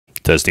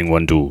Testing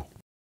 1 2.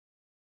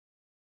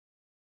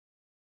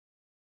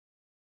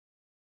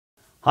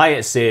 Hi,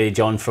 it's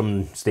John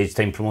from Stage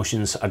Time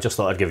Promotions. I just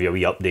thought I'd give you a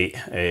wee update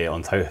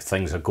on how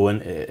things are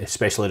going,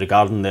 especially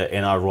regarding the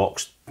NR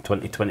Rocks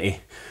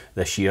 2020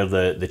 this year,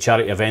 the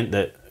charity event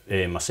that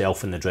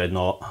myself and the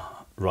Dreadnought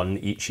run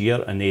each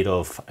year in aid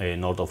of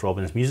Nordoff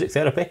Robbins music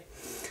therapy.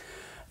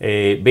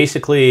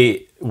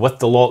 Basically, with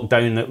the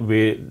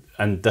lockdown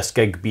and this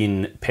gig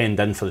being penned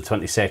in for the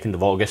 22nd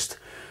of August,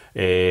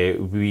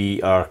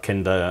 we are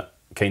kind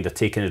of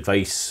taking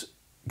advice,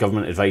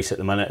 government advice at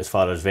the minute as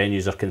far as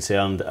venues are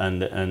concerned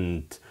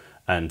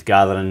and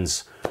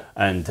gatherings,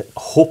 and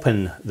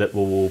hoping that we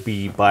will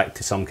be back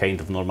to some kind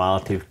of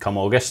normality come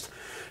August,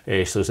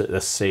 so that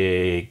this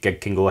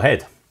gig can go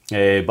ahead.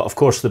 But of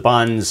course, the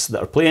bands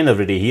that are playing,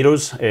 Everyday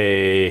Heroes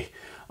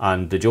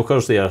and the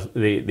Jokers,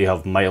 they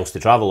have miles to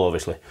travel,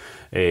 obviously.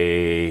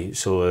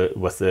 So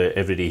with the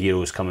Everyday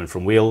Heroes coming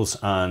from Wales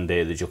and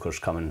the Jokers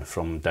coming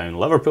from down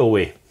Liverpool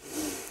way.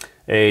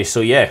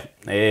 So yeah,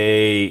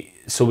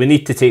 so we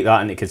need to take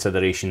that into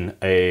consideration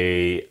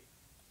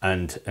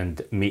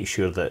and make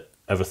sure that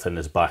everything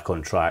is back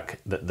on track,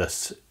 that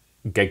this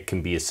gig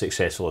can be as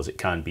successful as it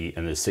can be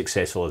and as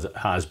successful as it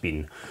has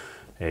been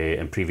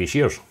in previous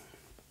years.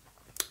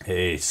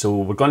 So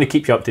we're going to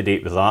keep you up to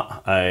date with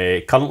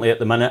that. Currently at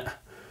the minute,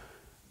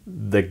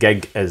 the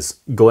gig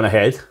is going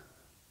ahead,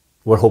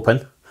 we're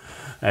hoping.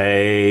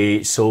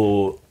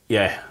 So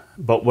yeah,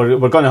 but we're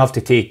going to have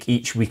to take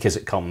each week as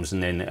it comes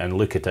and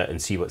look at it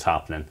and see what's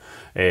happening.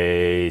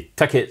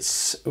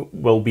 Tickets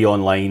will be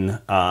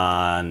online,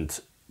 and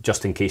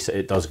just in case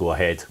it does go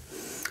ahead,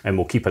 and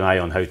we'll keep an eye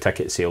on how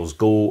ticket sales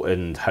go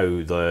and how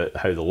the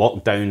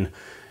lockdown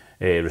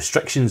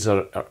restrictions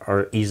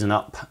are easing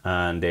up,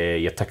 and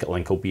your ticket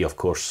link will be, of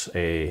course,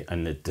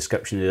 in the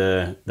description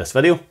of this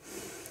video,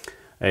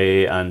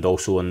 and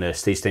also on the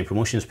Stage Time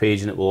Promotions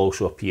page, and it will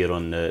also appear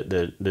on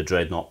the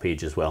Dreadnought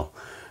page as well.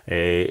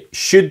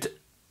 Should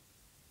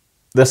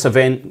this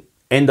event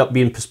end up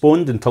being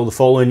postponed until the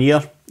following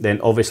year, then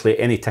obviously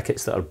any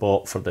tickets that are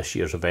bought for this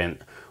year's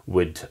event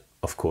would,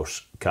 of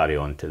course, carry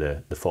on to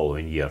the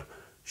following year,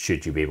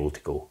 should you be able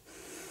to go.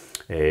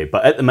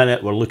 But at the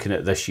minute, we're looking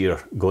at this year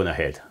going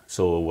ahead.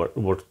 So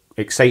we're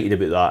excited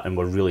about that, and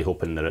we're really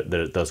hoping that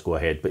it does go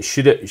ahead. But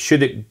should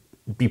it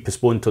be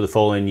postponed to the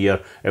following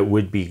year, it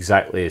would be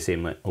exactly the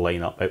same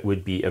lineup. It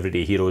would be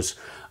Everyday Heroes,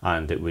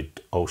 and it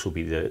would also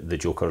be the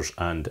Jokers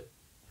and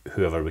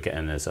whoever we get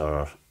in as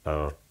our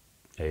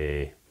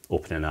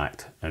opening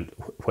act, and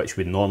which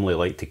we'd normally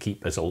like to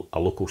keep as a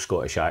local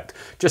Scottish act,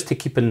 just to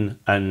keep in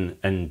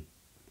line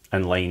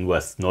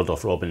with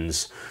Nordoff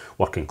Robbins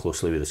working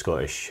closely with the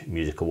Scottish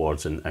Music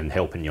Awards and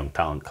helping young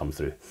talent come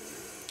through.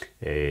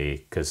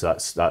 Because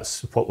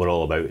that's what we're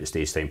all about at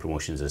Stage Time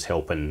Promotions, is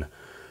helping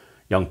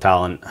young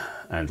talent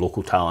and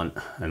local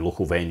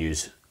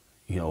venues,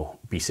 you know,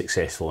 be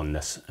successful in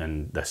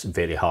this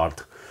very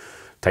hard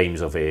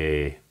times of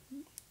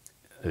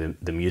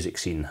the music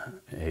scene.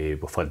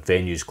 We've had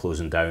venues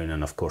closing down,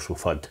 and of course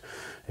we've had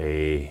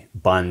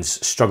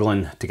bands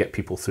struggling to get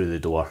people through the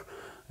door.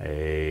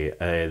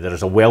 There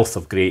is a wealth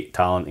of great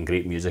talent and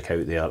great music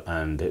out there,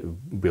 and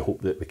we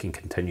hope that we can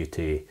continue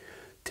to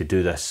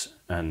do this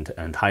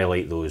and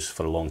highlight those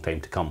for a long time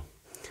to come.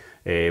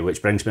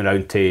 Which brings me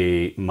around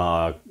to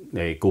my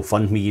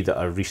GoFundMe that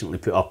I recently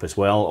put up as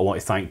well. I want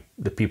to thank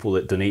the people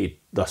that donated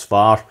thus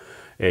far.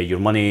 Your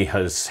money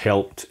has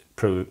helped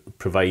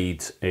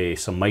provide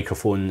some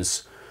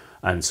microphones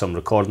and some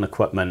recording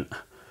equipment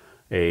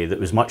that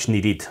was much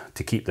needed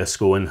to keep this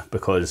going,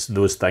 because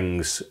those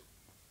things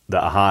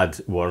that I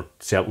had were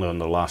certainly on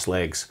their last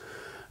legs.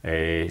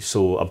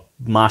 So a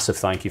massive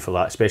thank you for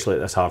that, especially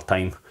at this hard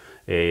time.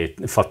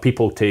 For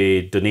people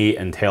to donate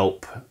and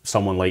help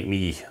someone like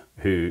me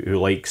who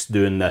likes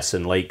doing this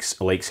and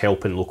likes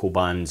helping local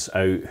bands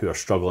out who are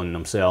struggling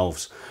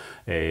themselves,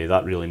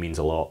 that really means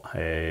a lot.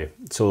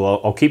 So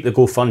I'll keep the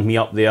GoFundMe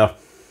up there,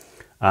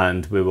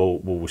 and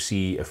we'll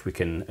see if we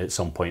can at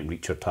some point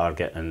reach our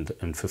target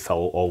and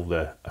fulfill all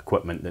the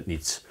equipment that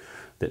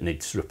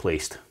needs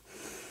replaced.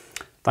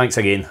 Thanks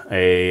again,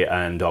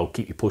 and I'll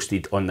keep you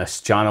posted on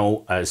this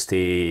channel as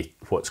to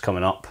what's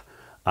coming up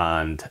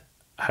and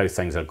how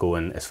things are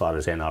going as far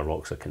as NR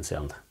Rocks are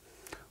concerned.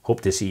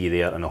 Hope to see you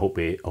there, and I hope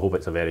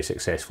it's a very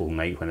successful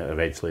night when it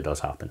eventually does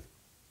happen.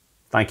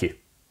 Thank you.